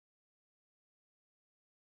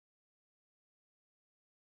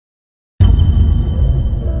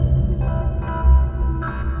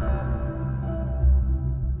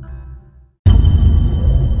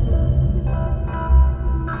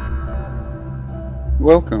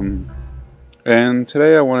Welcome, and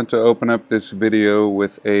today I wanted to open up this video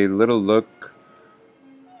with a little look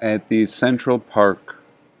at the Central Park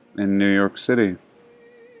in New York City.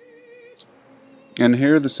 And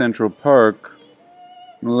here the Central Park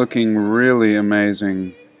looking really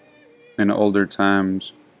amazing in older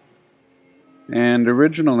times. And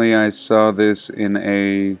originally I saw this in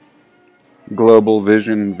a Global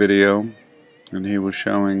Vision video, and he was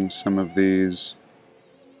showing some of these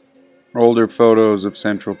older photos of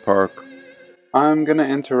Central Park. I'm gonna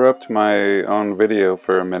interrupt my own video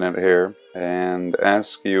for a minute here and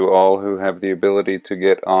ask you all who have the ability to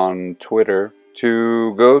get on Twitter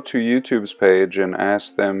to go to YouTube's page and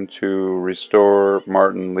ask them to restore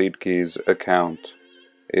Martin Liedtke's account.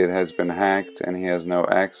 It has been hacked and he has no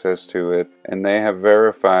access to it, and they have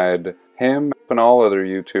verified him and all other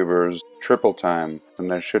YouTubers triple time,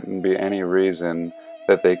 and there shouldn't be any reason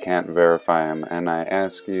that they can't verify him, and I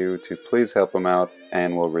ask you to please help him out,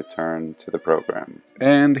 and we'll return to the program.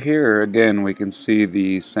 And here again we can see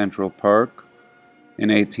the Central Park in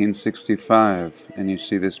 1865, and you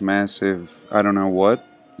see this massive, I don't know what,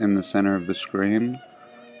 in the center of the screen,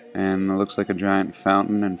 and it looks like a giant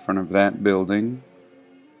fountain in front of that building.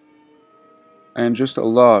 And just a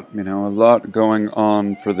lot, a lot going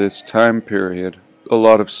on for this time period. A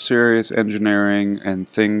lot of serious engineering and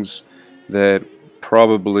things that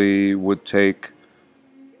probably would take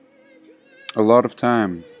a lot of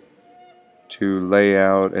time to lay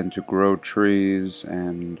out and to grow trees,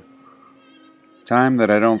 and time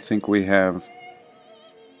that I don't think we have.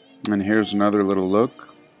 And here's another little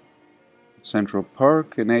look at Central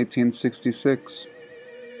Park in 1866.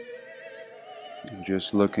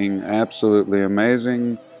 Just looking absolutely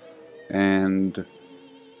amazing, and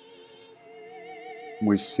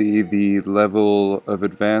we see the level of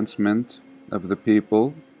advancement of the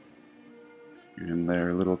people in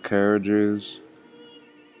their little carriages,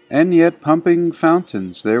 and yet pumping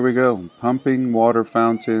fountains. There we go, pumping water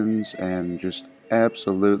fountains, and just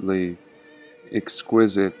absolutely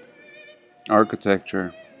exquisite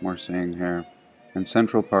architecture we're seeing here in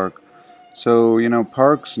Central Park. So,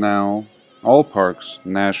 parks now, all parks,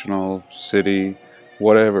 national, city,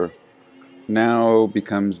 whatever, now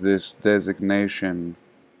becomes this designation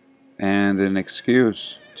and an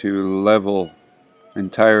excuse to level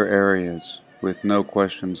entire areas with no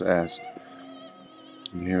questions asked.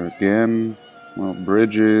 And here again, well,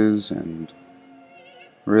 bridges, and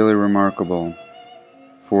really remarkable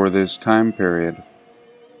for this time period.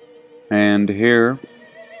 And here,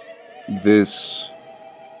 this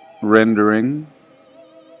rendering,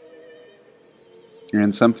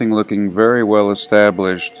 and something looking very well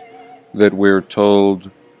established that we're told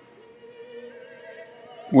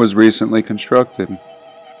was recently constructed.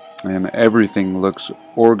 And everything looks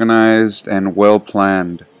organized and well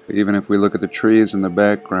planned. Even if we look at the trees in the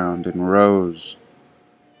background in rows,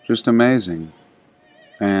 just amazing.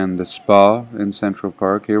 And the spa in Central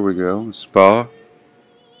Park, here we go, a spa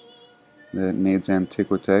that needs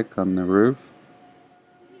Antiquitech on the roof.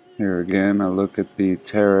 Here again a look at the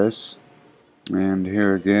terrace. And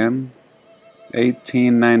here again,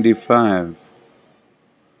 1895.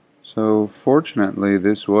 So fortunately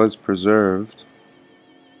this was preserved.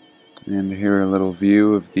 And here a little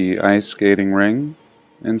view of the ice skating ring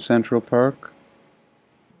in Central Park.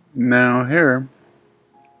 Now here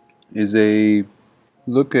is a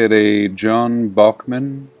look at a John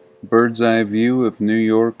Bachman bird's eye view of New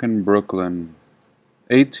York and Brooklyn.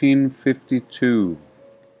 1852.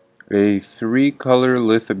 A 3-color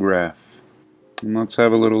lithograph. And let's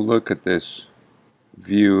have a little look at this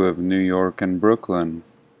view of New York and Brooklyn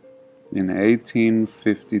in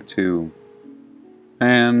 1852.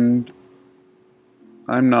 And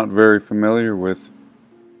I'm not very familiar with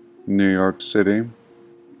New York City,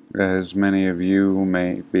 as many of you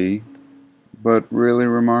may be, but really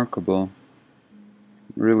remarkable,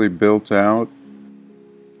 really built out,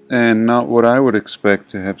 and not what I would expect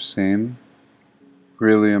to have seen.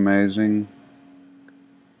 Really amazing.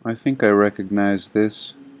 I think I recognize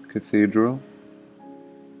this cathedral,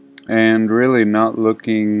 and really not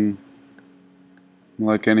looking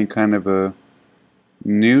like any kind of a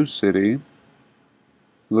new city,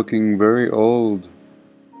 looking very old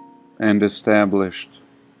and established.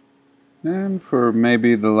 And for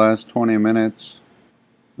maybe the last 20 minutes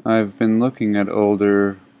I've been looking at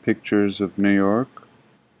older pictures of New York,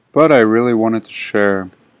 but I really wanted to share.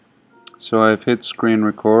 So I've hit screen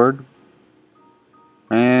record,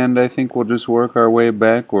 and I think we'll just work our way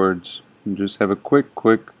backwards and just have a quick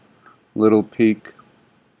little peek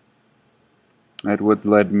at what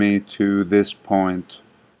led me to this point.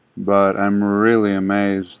 But I'm really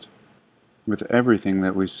amazed with everything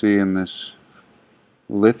that we see in this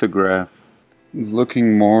lithograph,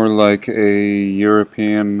 looking more like a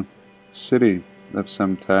European city of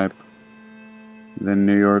some type than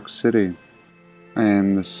New York City,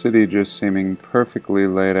 and the city just seeming perfectly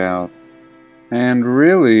laid out. And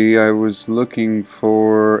really, I was looking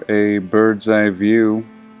for a bird's eye view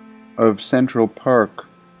of Central Park,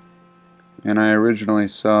 and I originally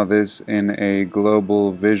saw this in a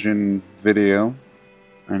Global Vision video.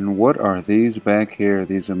 And what are these back here?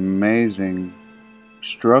 These amazing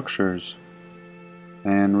structures.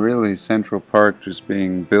 And really, Central Park just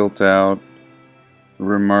being built out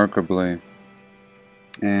remarkably.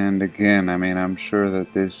 And again, I mean, I'm sure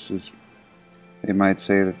that this is, they might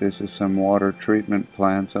say that this is some water treatment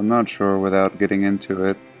plant. I'm not sure without getting into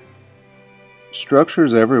it.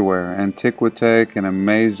 Structures everywhere. Antiquitech and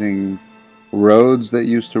amazing roads that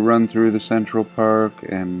used to run through the Central Park,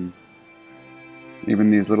 and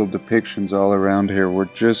even these little depictions all around here were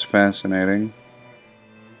just fascinating.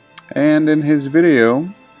 And in his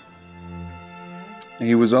video,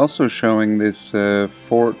 he was also showing this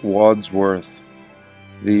Fort Wadsworth,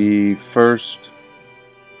 the first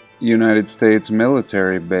United States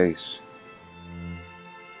military base.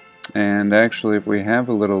 And actually, if we have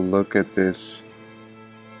a little look at this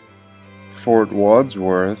Fort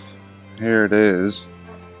Wadsworth, here it is,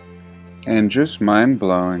 and just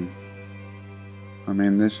mind-blowing. I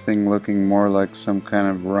mean, this thing looking more like some kind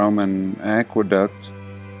of Roman aqueduct.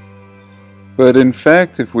 But in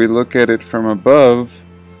fact, if we look at it from above,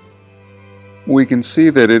 we can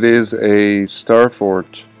see that it is a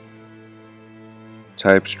starfort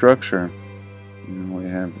type structure. We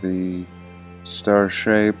have the star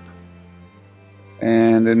shape.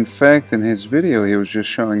 And in fact, in his video, he was just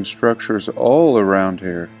showing structures all around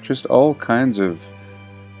here. Just all kinds of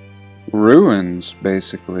ruins,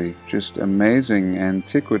 basically. Just amazing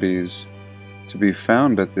antiquities to be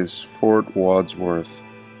found at this Fort Wadsworth.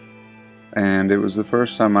 And it was the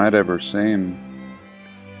first time I'd ever seen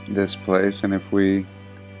this place. And if we,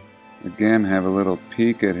 again, have a little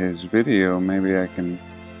peek at his video, maybe I can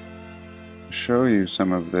show you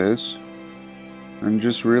some of this. And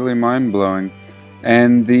just really mind-blowing.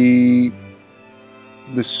 And the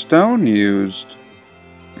stone used,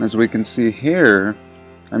 as we can see here,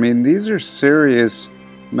 I mean, these are serious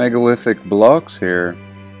megalithic blocks here.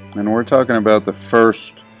 And we're talking about the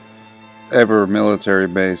first ever military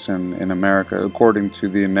base in America, according to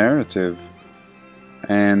the narrative.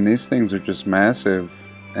 And these things are just massive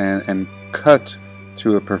and cut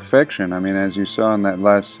to a perfection. I mean, as you saw in that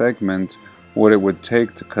last segment, what it would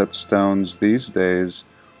take to cut stones these days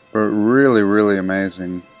are really, really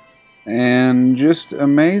amazing. And just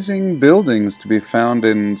amazing buildings to be found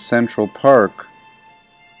in Central Park.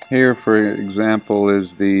 Here, for example,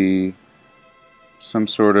 is some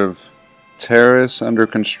sort of terrace under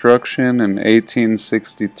construction in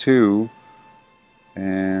 1862,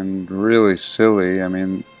 and really silly. I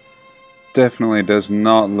mean, definitely does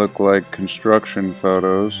not look like construction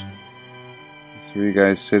photos. Three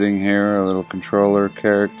guys sitting here, a little controller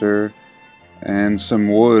character, and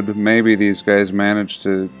some wood. Maybe these guys managed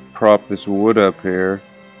to prop this wood up here,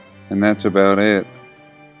 and that's about it.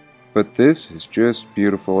 But this is just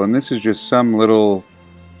beautiful, and this is just some little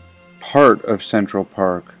part of Central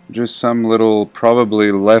Park, just some little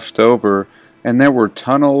probably leftover, and there were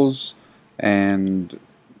tunnels and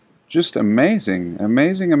just amazing,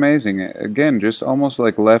 amazing, amazing. Again, just almost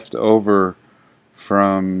like leftover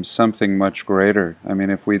from something much greater. I mean,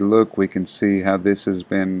 if we look, we can see how this has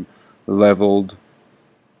been leveled,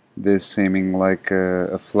 this seeming like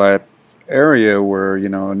a flat area where, you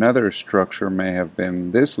know, another structure may have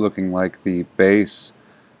been, this looking like the base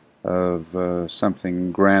of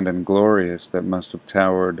something grand and glorious that must have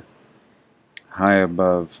towered high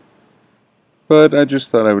above. But I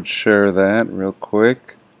just thought I would share that real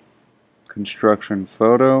quick. Construction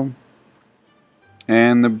photo.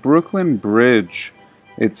 And the Brooklyn Bridge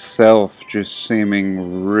itself just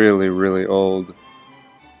seeming really, really old.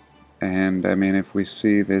 And I mean, if we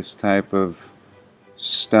see this type of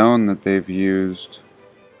stone that they've used,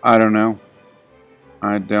 I don't know.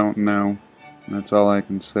 I don't know. That's all I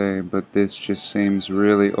can say. But this just seems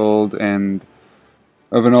really old and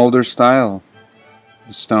of an older style.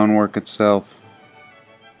 The stonework itself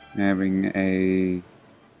having a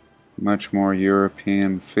much more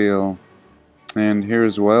European feel. And here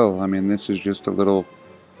as well, I mean, this is just a little,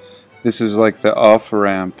 this is like the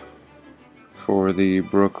off-ramp for the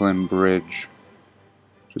Brooklyn Bridge.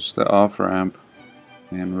 Just the off-ramp,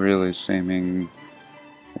 and really seeming,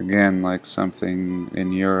 again, like something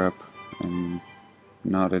in Europe and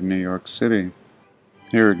not in New York City.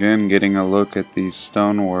 Here again, getting a look at the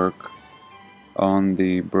stonework on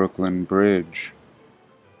the Brooklyn Bridge.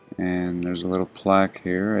 And there's a little plaque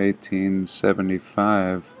here,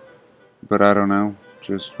 1875, but I don't know,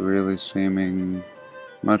 just really seeming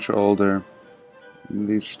much older.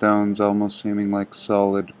 These stones almost seeming like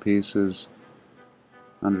solid pieces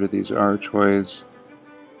under these archways.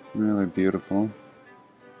 Really beautiful.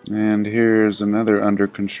 And here's another under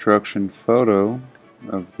construction photo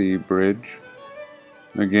of the bridge.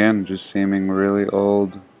 Again, just seeming really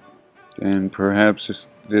old. And perhaps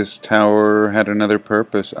this tower had another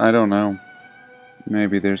purpose. I don't know.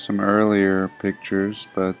 Maybe there's some earlier pictures,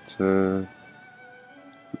 but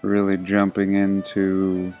really jumping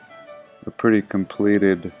into a pretty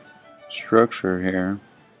completed structure here.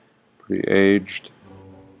 Pretty aged.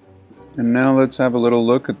 And now let's have a little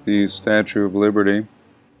look at the Statue of Liberty.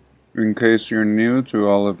 In case you're new to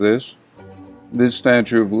all of this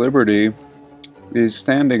Statue of Liberty is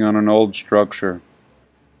standing on an old structure.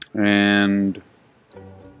 And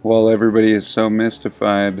while everybody is so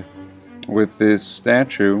mystified with this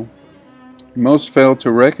statue, most fail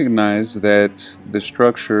to recognize that the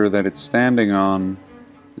structure that it's standing on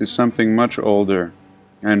is something much older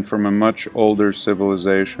and from a much older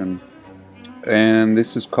civilization. And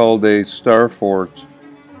this is called a star fort.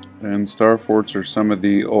 And star forts are some of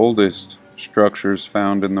the oldest structures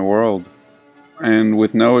found in the world, and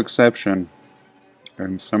with no exception.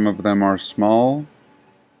 And some of them are small,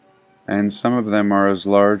 and some of them are as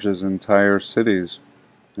large as entire cities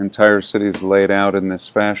laid out in this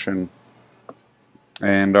fashion.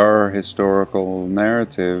 And our historical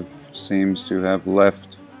narrative seems to have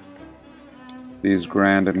left these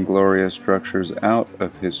grand and glorious structures out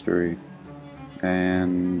of history,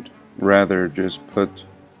 and rather just put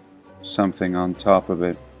something on top of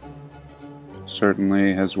it.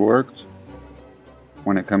 Certainly has worked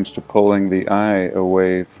when it comes to pulling the eye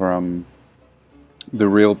away from the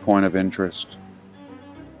real point of interest.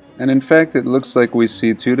 And in fact, it looks like we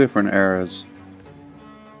see two different eras.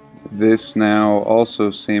 This now also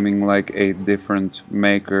seeming like a different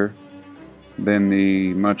maker than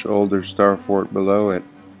the much older star fort below it.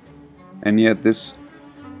 And yet this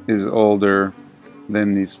is older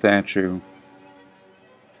than the statue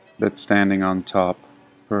that's standing on top.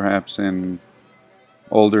 Perhaps in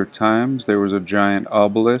older times there was a giant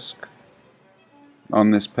obelisk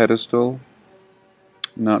on this pedestal.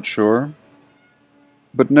 Not sure.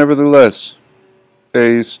 But nevertheless,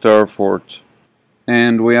 a star fort.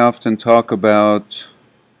 And we often talk about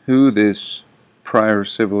who this prior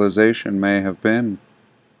civilization may have been.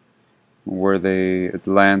 Were they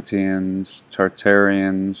Atlanteans,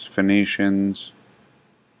 Tartarians, Phoenicians?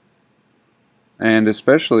 And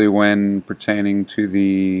especially when pertaining to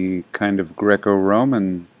the kind of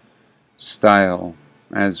Greco-Roman style,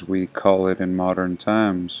 as we call it in modern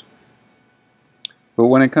times. But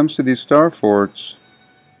when it comes to these star forts,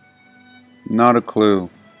 not a clue.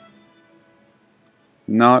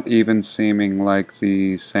 Not even seeming like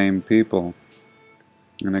the same people.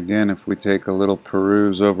 And again, if we take a little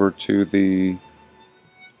peruse over to the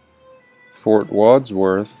Fort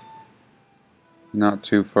Wadsworth, not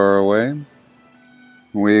too far away,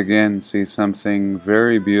 we again see something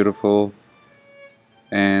very beautiful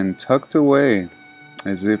and tucked away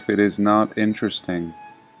as if it is not interesting.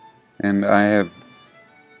 And I have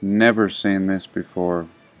never seen this before,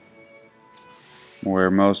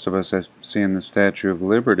 where most of us have seen the Statue of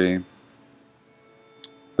Liberty.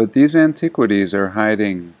 But these antiquities are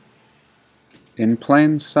hiding in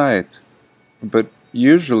plain sight, but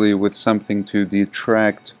usually with something to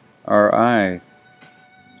detract our eye.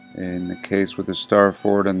 In the case with the Star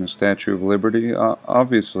Fort and the Statue of Liberty,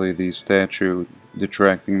 obviously the statue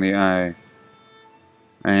detracting the eye.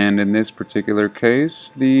 And in this particular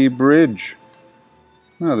case, the bridge.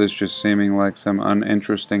 Well, this just seeming like some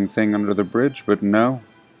uninteresting thing under the bridge, but no.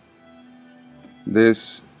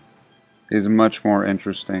 This is much more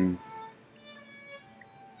interesting.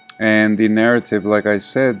 And the narrative, like I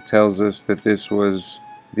said, tells us that this was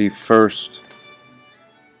the first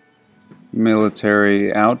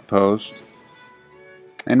military outpost,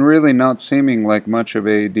 and really not seeming like much of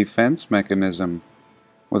a defense mechanism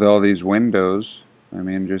with all these windows. I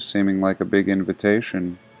mean, just seeming like a big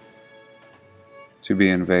invitation to be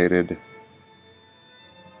invaded.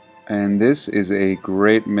 And this is a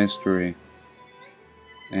great mystery,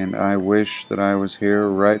 and I wish that I was here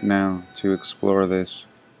right now to explore this.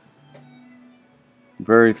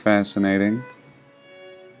 Very fascinating.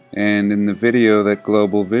 And in the video that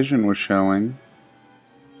Global Vision was showing,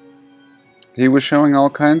 he was showing all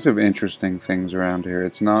kinds of interesting things around here.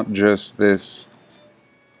 It's not just this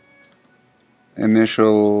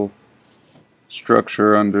initial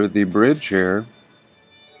structure under the bridge here,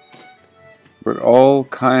 but all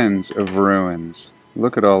kinds of ruins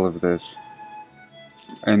Look at all of this.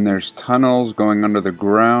 And there's tunnels going under the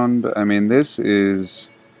ground. I mean, this is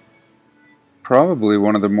probably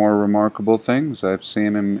one of the more remarkable things I've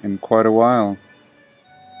seen in quite a while.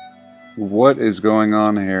 What is going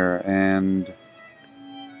on here, and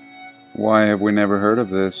why have we never heard of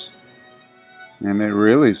this? And it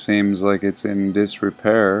really seems like it's in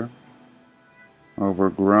disrepair,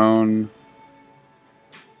 overgrown,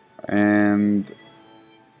 and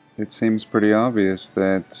it seems pretty obvious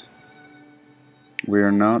that we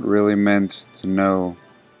are not really meant to know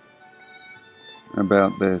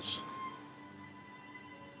about this.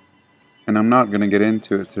 And I'm not going to get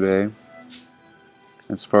into it today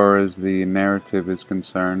as far as the narrative is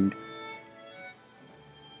concerned.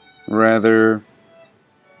 Rather,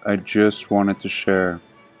 I just wanted to share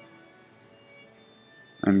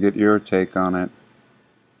and get your take on it.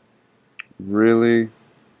 Really,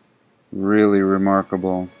 really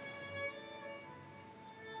remarkable.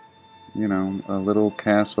 You know, a little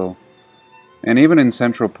castle. And even in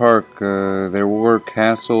Central Park, there were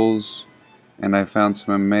castles, and I found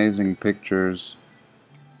some amazing pictures.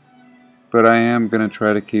 But I am going to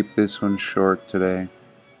try to keep this one short today.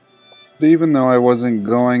 Even though I wasn't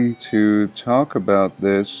going to talk about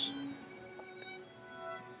this,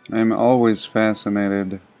 I'm always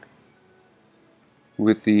fascinated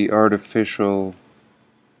with the artificial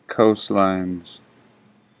coastlines.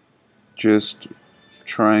 Just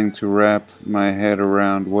trying to wrap my head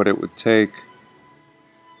around what it would take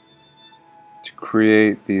to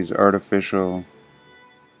create these artificial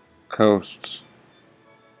coasts.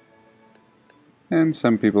 And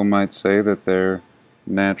some people might say that they're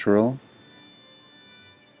natural.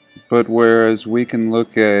 But whereas we can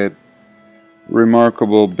look at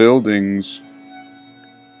remarkable buildings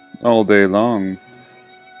all day long,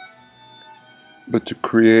 but to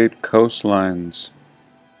create coastlines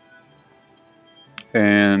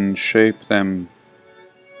and shape them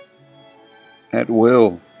at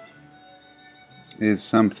will is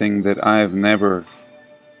something that I've never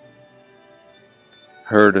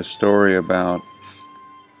heard a story about.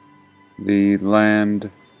 The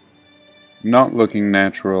land not looking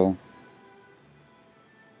natural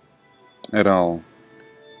at all.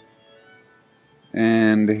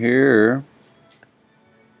 And here,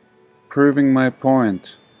 proving my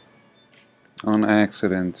point on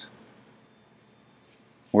accident.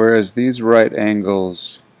 Whereas these right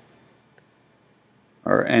angles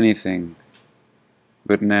are anything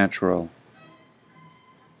but natural.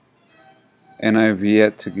 And I've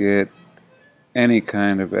yet to get any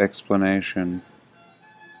kind of explanation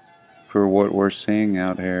for what we're seeing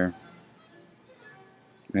out here.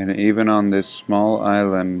 And even on this small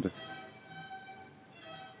island,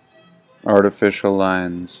 artificial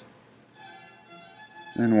lines.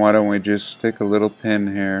 And why don't we just stick a little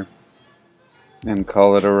pin here and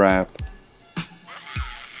call it a wrap.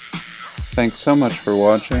 Thanks so much for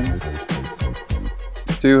watching.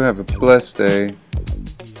 Do have a blessed day.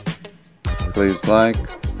 Please like,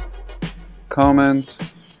 comment,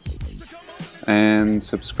 and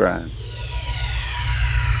subscribe.